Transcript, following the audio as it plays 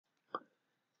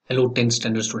Hello 10th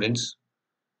standard students.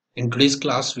 In today's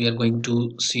class, we are going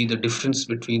to see the difference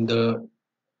between the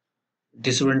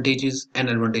disadvantages and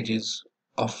advantages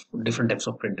of different types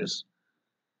of printers.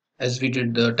 As we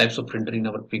did the types of printer in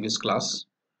our previous class,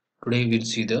 today we'll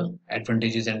see the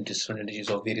advantages and disadvantages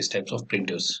of various types of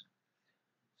printers.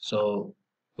 So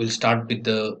we'll start with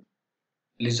the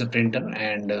laser printer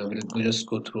and we'll just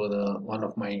go through the one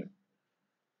of my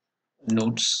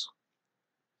notes.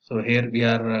 So here we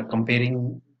are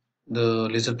comparing the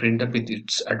laser printer with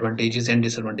its advantages and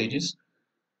disadvantages.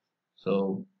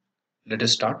 So let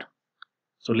us start.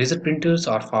 So laser printers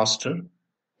are faster.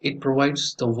 It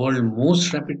provides the world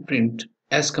most rapid print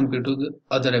as compared to the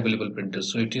other available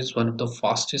printers. So it is one of the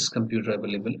fastest computer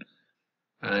available,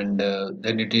 and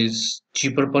then it is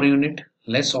cheaper per unit,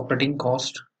 less operating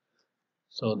cost.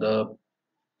 So the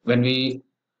when we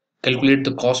calculate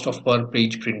the cost of per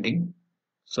page printing,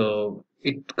 so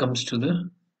it comes to the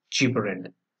cheaper end,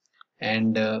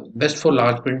 and best for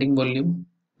large printing volume.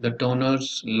 The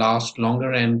toners last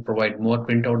longer and provide more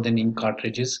printout than ink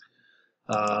cartridges.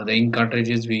 The ink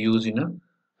cartridges we use in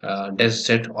a desk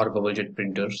jet or bubble jet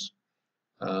printers.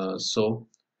 So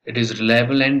it is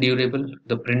reliable and durable.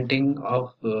 The printing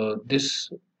of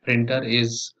this printer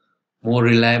is more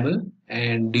reliable,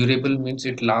 and durable means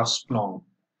it lasts long.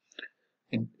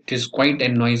 It is quite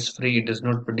and noise free. It does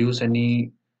not produce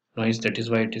any noise. That is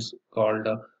why it is called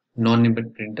a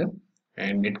non-impact printer.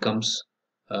 And it comes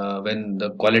when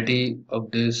the quality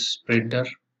of this printer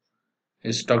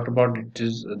is talked about, it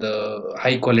is the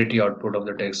high quality output of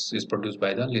the text is produced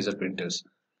by the laser printers.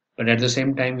 But at the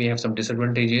same time, we have some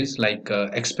disadvantages like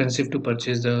expensive to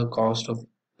purchase. The cost of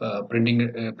printing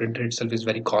printer itself is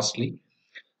very costly.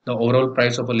 The overall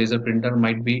price of a laser printer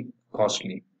might be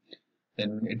costly.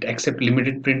 Then it accepts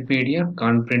limited print media,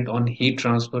 can't print on heat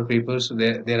transfer papers. So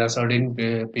there are certain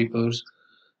papers,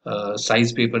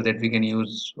 size paper that we can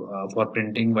use for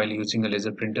printing while using a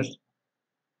laser printer.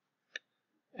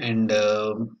 And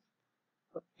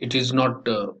it is not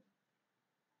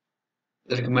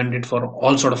recommended for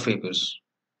all sort of papers.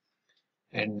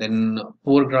 And then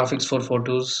poor graphics for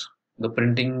photos. The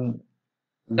printing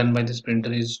done by this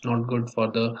printer is not good for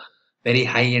the very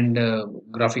high end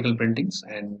graphical printings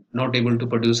and not able to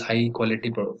produce high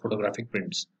quality photographic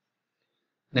prints.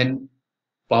 Then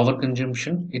power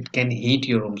consumption, it can heat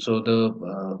your room. So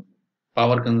the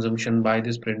power consumption by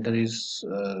this printer is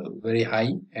very high,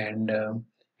 and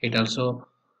it also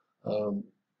uh,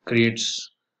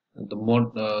 creates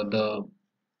the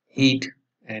heat,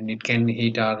 and it can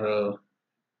heat our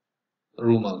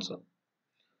room also.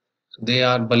 So they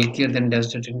are bulkier than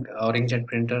desktop or inkjet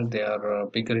printer. They are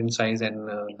bigger in size, and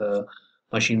the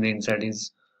machinery inside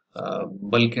is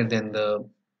bulkier than the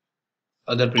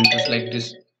other printers like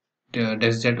this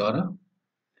desktop or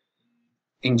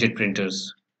inkjet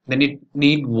printers. Then it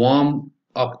need warm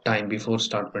up time before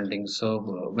start printing.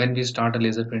 So when we start a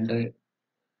laser printer,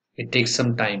 it takes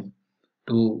some time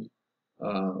to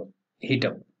uh, heat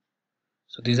up.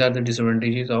 So these are the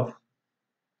disadvantages of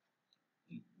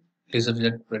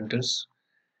laserjet printers.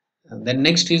 And then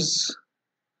next is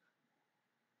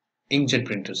inkjet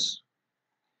printers.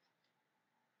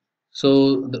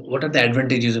 So what are the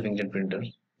advantages of inkjet printer?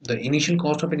 The initial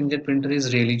cost of an inkjet printer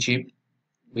is really cheap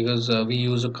because we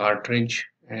use a cartridge,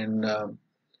 and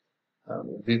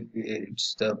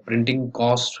it's the printing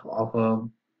cost of a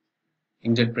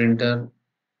inkjet printer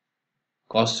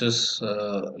costs us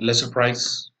lesser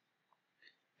price.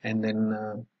 And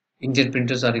then inkjet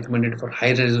printers are recommended for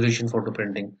high resolution photo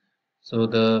printing. So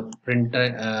the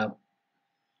printer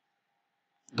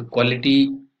the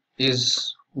quality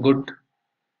is good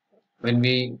when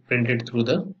we print it through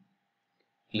the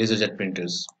laserjet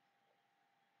printers.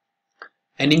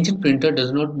 An inkjet printer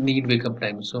does not need wake up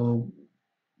time. So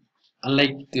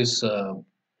unlike this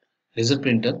laser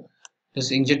printer, this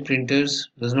inkjet printers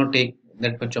does not take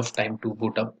that much of time to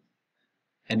boot up.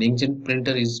 An inkjet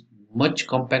printer is much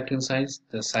compact in size.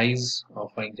 The size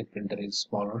of an inkjet printer is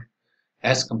smaller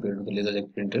as compared to the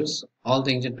laserjet printers. All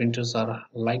the inkjet printers are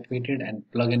lightweighted and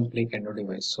plug and play kind of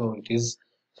device. So it is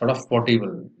sort of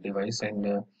portable device,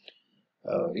 and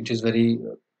it is very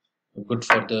good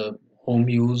for the home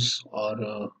use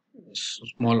or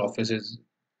small offices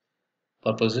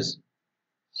purposes.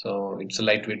 So it's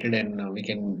lightweighted, and we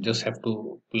can just have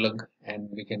to plug and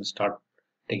we can start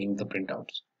taking the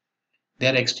printouts. They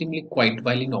are extremely quiet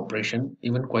while in operation,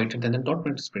 even quieter than the dot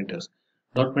matrix printers.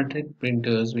 Dot matrix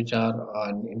printers, which are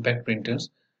impact printers,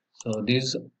 so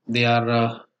these they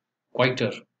are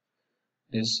quieter.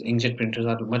 These inkjet printers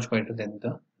are much quieter than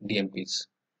the DMPs.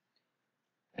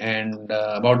 And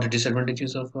about the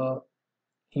disadvantages of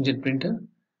inkjet printer,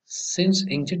 Since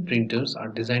inkjet printers are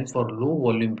designed for low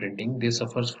volume printing, they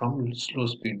suffer from slow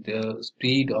speed. The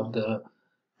speed of the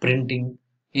printing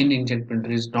in inkjet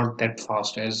printer is not that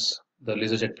fast as the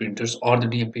laserjet printers or the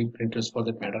DMP printers for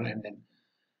that matter. And then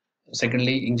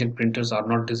secondly, inkjet printers are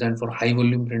not designed for high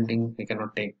volume printing. They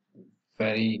cannot take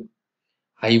very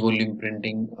high volume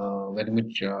printing, very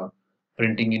much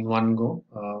printing in one go.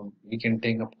 We can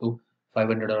take up to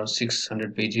 500 or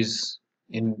 600 pages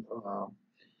in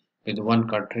with one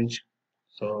cartridge.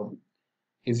 So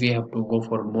if we have to go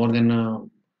for more than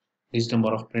this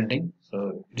number of printing,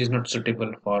 so it is not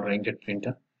suitable for inkjet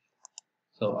printer.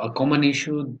 So a common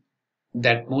issue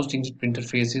that most inkjet printer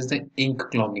face is the ink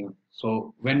clogging.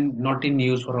 So when not in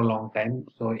use for a long time,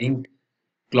 so ink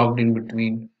clogged in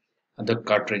between the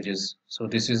cartridges. So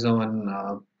this is a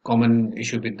one common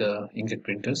issue with the inkjet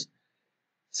printers.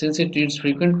 Since it needs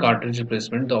frequent cartridge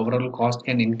replacement, the overall cost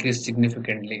can increase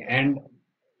significantly. And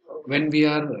when we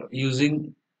are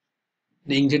using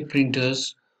the inkjet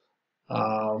printers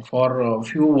for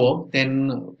few work,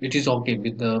 then it is okay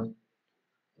with the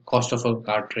cost of a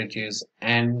cartridges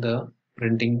and the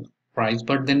printing price.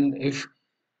 But then if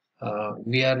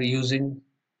we are using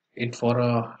it for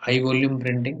a high volume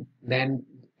printing, then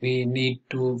we need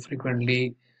to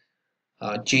frequently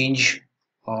change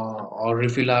or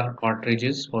refill our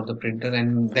cartridges for the printer,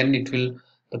 and then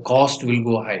the cost will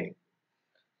go high.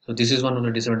 So this is one of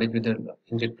the disadvantage with the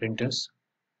inkjet printers.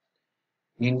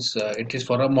 Means it is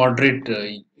for a moderate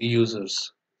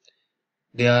users.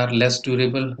 They are less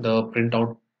durable. The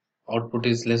printout output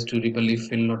is less durable if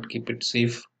we'll not keep it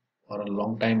safe for a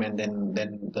long time, and then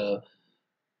the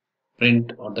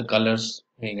print or the colors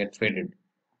may get faded.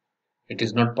 It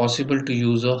is not possible to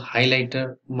use a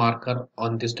highlighter marker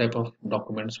on this type of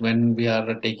documents when we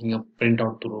are taking a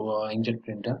printout through a inkjet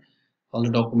printer. All the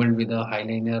document with a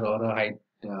highliner or a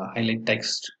highlight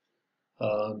text,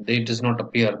 they does not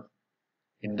appear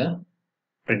in the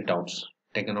printouts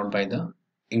taken out by the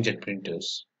inkjet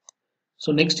printers.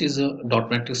 So next is a dot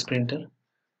matrix printer.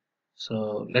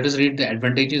 So let us read the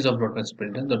advantages of dot matrix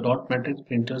printer. The dot matrix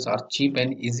printers are cheap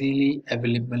and easily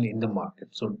available in the market.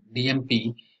 So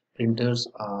DMP printers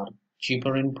are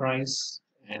cheaper in price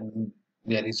and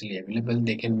they are easily available.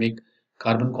 They can make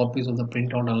carbon copies of the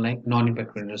printout unlike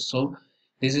non-impact printers. So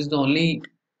this is the only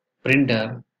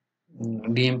printer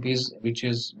DMPs which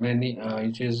is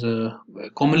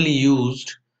commonly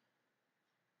used.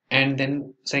 And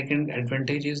then second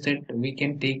advantage is that we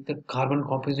can take the carbon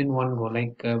copies in one go.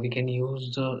 Like we can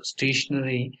use the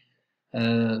stationery,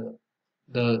 uh,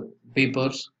 the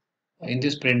papers in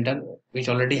this printer which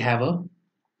already have a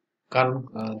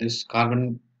carbon, this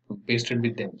carbon pasted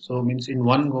with them. So means in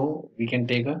one go we can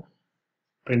take a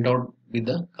printout with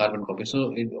the carbon copy.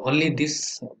 So only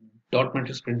this dot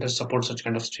matrix printer supports such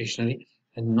kind of stationery,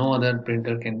 and no other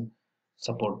printer can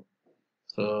support.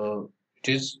 So it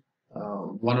is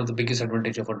one of the biggest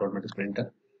advantage of a dot matrix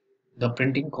printer. The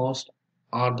printing cost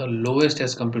are the lowest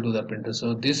as compared to the printer.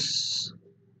 So this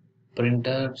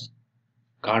printer's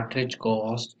cartridge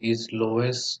cost is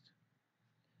lowest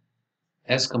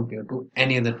as compared to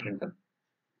any other printer.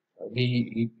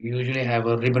 We usually have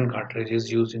a ribbon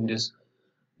cartridges used in this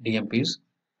DMPs,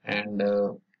 and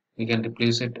we can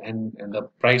replace it, and the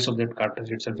price of that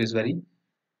cartridge itself is very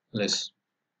less.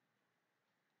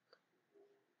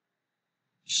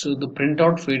 So the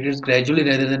printout fades gradually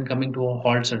rather than coming to a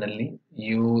halt suddenly.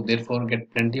 You therefore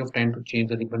get plenty of time to change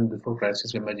the ribbon before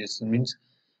crisis emerges. It means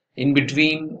in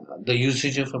between the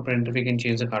usage of a printer, we can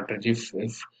change the cartridge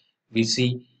if we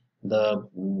see the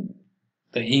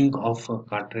the ink of a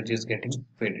cartridge is getting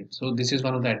faded. So this is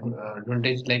one of the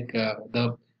advantage. Like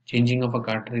the changing of a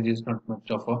cartridge is not much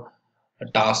of a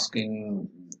task in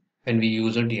when we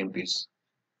use a DMPs.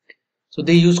 So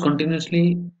they use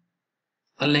continuously,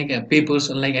 unlike papers,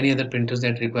 unlike any other printers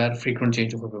that require frequent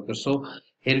change of a paper. So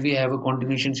here we have a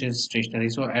continuation change stationery.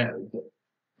 So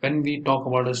when we talk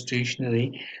about a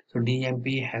stationery, so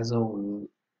DMP has a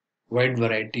wide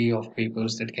variety of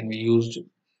papers that can be used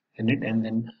in it, and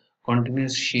then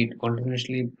continuously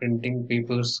printing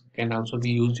papers can also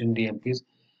be used in DMPs.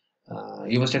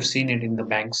 You must have seen it in the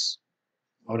banks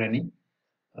or any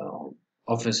uh,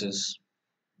 offices.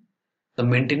 The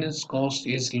maintenance cost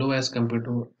is low as compared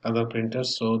to other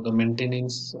printers, so the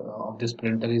maintenance of this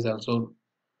printer is also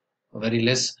very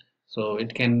less, so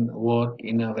it can work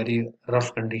in a very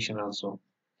rough condition also.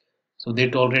 So they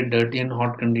tolerate dirty and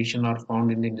hot condition are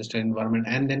found in the industrial environment.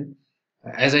 And then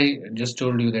as I just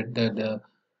told you that the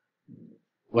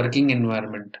working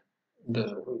environment,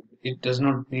 the it does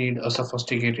not need a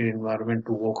sophisticated environment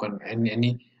to work on, and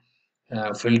any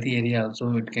filthy area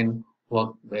also it can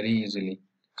work very easily.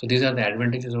 So these are the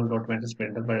advantages of dot matrix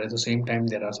printer, but at the same time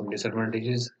there are some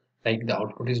disadvantages, like the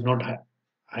output is not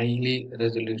highly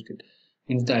resolution.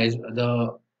 Means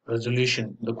the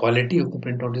resolution, the quality of the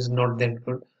printout is not that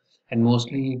good, and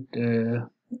mostly it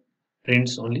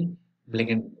prints only black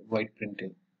and white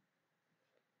printing.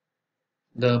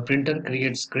 The printer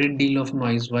creates great deal of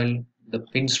noise while the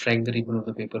pins strike the ribbon of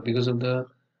the paper because of the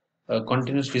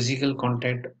continuous physical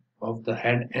contact of the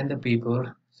head and the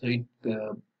paper. So it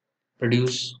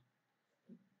produce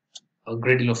a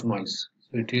great deal of noise.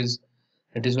 So it is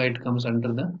that is why it comes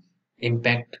under the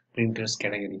impact printers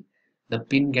category. The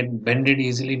pin get bended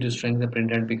easily to strike the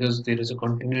printhead because there is a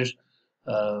continuous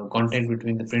contact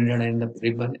between the printhead and the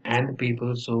ribbon and the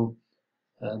paper. So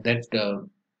that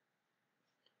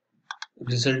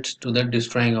results to the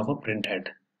destroying of a printhead.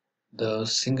 The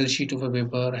single sheet of a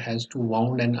paper has to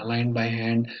wound and align by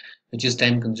hand, which is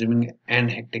time consuming and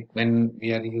hectic when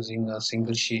we are using a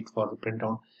single sheet for the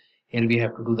printout. Here we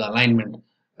have to do the alignment,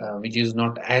 which is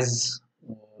not as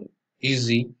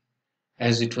easy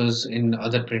as it was in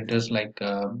other printers like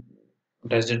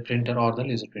desert printer or the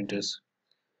laser printers.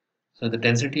 So the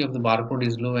density of the barcode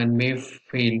is low and may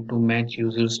fail to match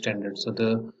user standards. So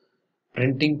the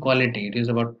printing quality, it is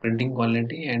about printing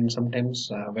quality, and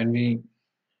sometimes when we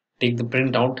take the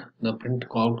print out, the print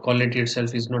out quality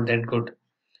itself is not that good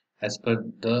as per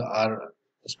the our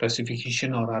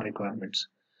specification or our requirements.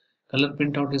 Color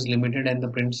printout is limited and the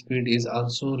print speed is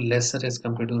also lesser as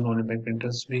compared to non-impact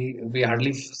printers. We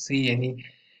hardly see any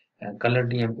color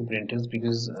DMP printers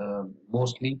because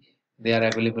mostly they are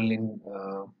available in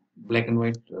black and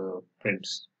white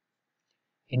prints.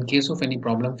 In case of any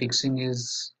problem, fixing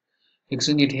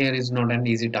it here is not an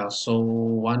easy task. So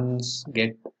once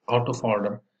get out of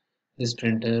order, these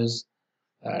printers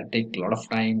take a lot of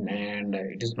time, and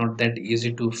it is not that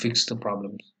easy to fix the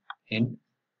problems in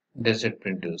desert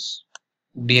printers,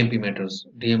 DMP matters,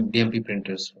 DMP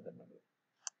printers.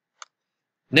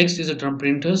 Next is the drum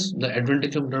printers. The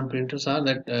advantage of drum printers are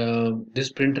that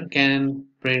this printer can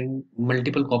print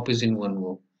multiple copies in one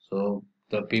go. So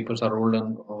the papers are rolled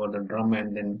on over the drum,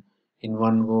 and then in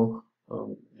one go,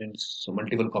 so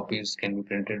multiple copies can be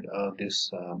printed.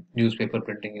 This newspaper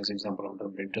printing is example of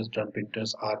drum printers. Drum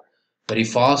printers are very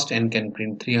fast and can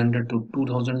print 300 to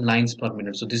 2000 lines per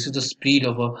minute. So this is the speed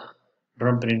of a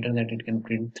drum printer, that it can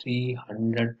print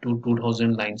 300 to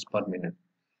 2000 lines per minute.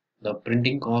 The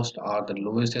printing costs are the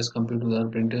lowest as compared to the other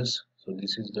printers. So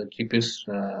this is the cheapest.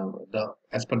 The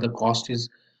as per the cost is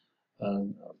uh,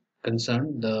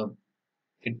 concerned, the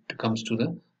it comes to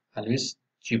the always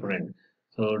cheaper end.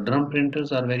 So drum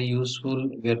printers are very useful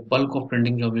where bulk of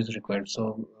printing job is required.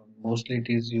 So mostly it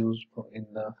is used in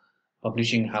the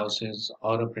publishing houses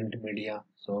or a print media.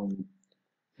 So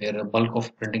where a bulk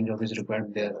of printing job is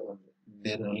required, there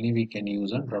only we can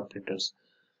use a drum printers.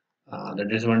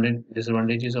 The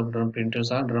disadvantages of drum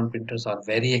printers are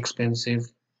very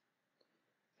expensive,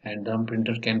 and drum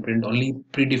printer can print only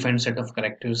predefined set of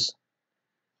characters.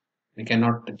 We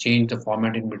cannot change the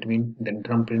format in between. Then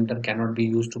drum printer cannot be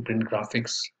used to print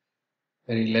graphics.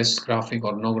 Very less graphic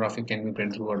or no graphic can be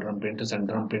printed through our drum printers, and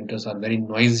drum printers are very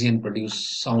noisy and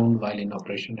produce sound while in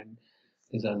operation. And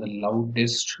these are the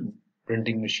loudest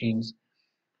printing machines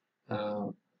uh,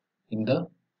 in the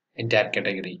entire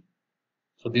category.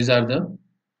 So these are the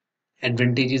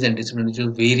advantages and disadvantages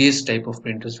of various type of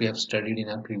printers we have studied in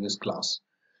our previous class.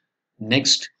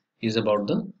 Next is about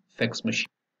the fax machine.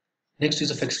 Next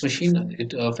is a fax machine.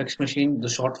 Fax machine, the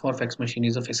short for fax machine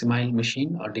is a facsimile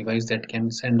machine, a device that can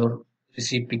send or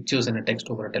receive pictures and a text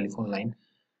over a telephone line.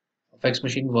 A fax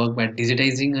machine works by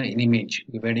digitizing an image,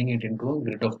 dividing it into a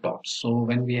grid of dots. So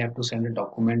when we have to send a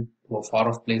document to far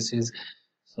off places,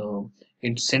 so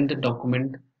it sends the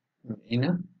document in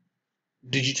a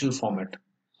digital format.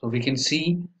 So we can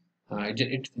see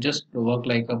it just work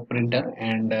like a printer,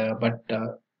 and but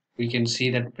we can see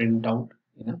that printout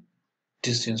in a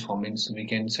distance form. Means we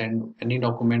can send any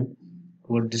document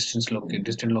to a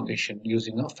distant location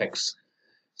using a fax.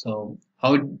 So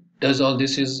how it does all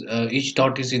this is each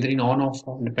dot is either in on or off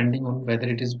form depending on whether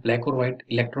it is black or white.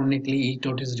 Electronically, each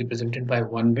dot is represented by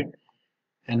one bit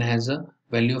and has a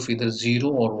value of either 0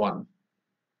 or 1.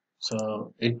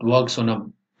 So it works on a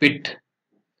bit.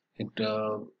 It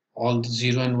all the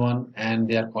 0 and 1, and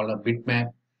they are called a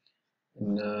bitmap.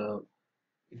 And,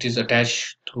 it is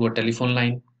attached through a telephone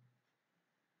line.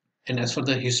 And as for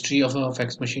the history of a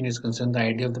fax machine is concerned, the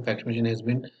idea of the fax machine has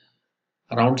been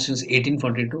around since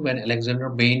 1842, when Alexander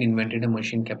Bain invented a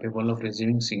machine capable of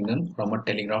receiving signal from a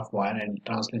telegraph wire and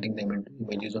translating them into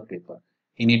images on paper.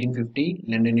 In 1850,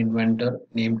 London inventor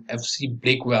named F.C.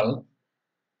 Blakewell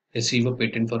received a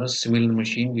patent for a similar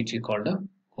machine, which is called a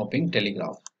copying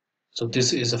telegraph. So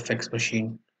this is a fax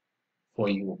machine for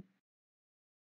you.